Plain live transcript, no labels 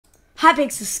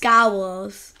Hypixel Star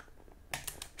Wars.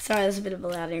 Sorry, that's a bit of a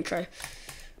loud intro.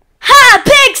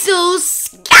 Hypixel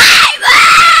Sky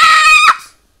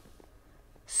Wars!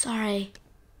 Sorry.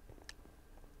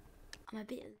 I'm a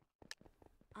bit...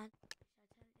 Is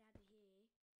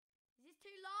this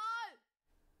too low?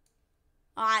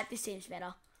 Alright, this seems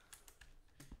better.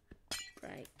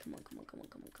 Great. Come on.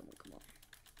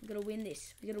 We gotta win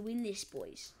this. We gotta win this,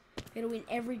 boys. We gotta win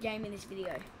every game in this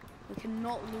video. We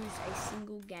cannot lose a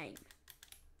single game.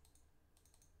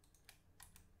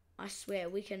 I swear,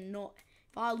 we cannot.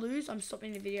 If I lose, I'm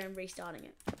stopping the video and restarting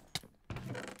it.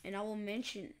 And I will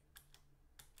mention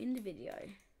in the video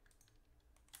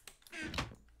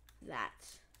that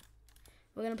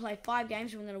we're going to play 5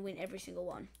 games and we're going to win every single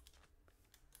one.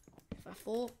 If I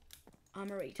fall, I'm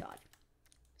a retard.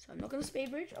 So I'm not going to speed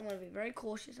bridge. I'm going to be very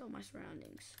cautious of my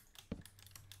surroundings.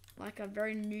 Like a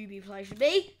very newbie player should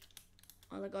be.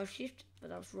 I let go of shift,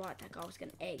 but I was right. That guy was going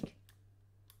to egg.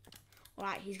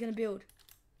 Alright, he's going to build.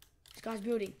 This guy's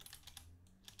building.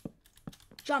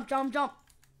 Jump.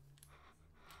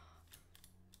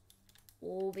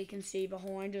 Oh, we can see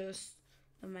behind us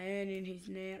the man in his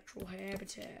natural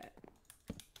habitat.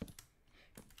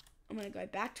 I'm going to go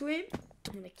back to him.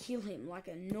 I'm going to kill him like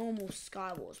a normal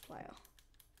Sky Wars player.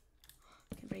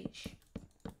 I can reach.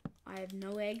 I have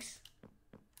no eggs.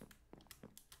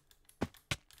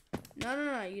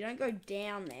 No. You don't go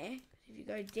down there. If you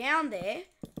go down there,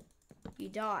 you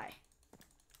die.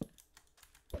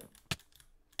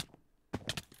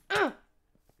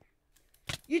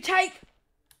 You take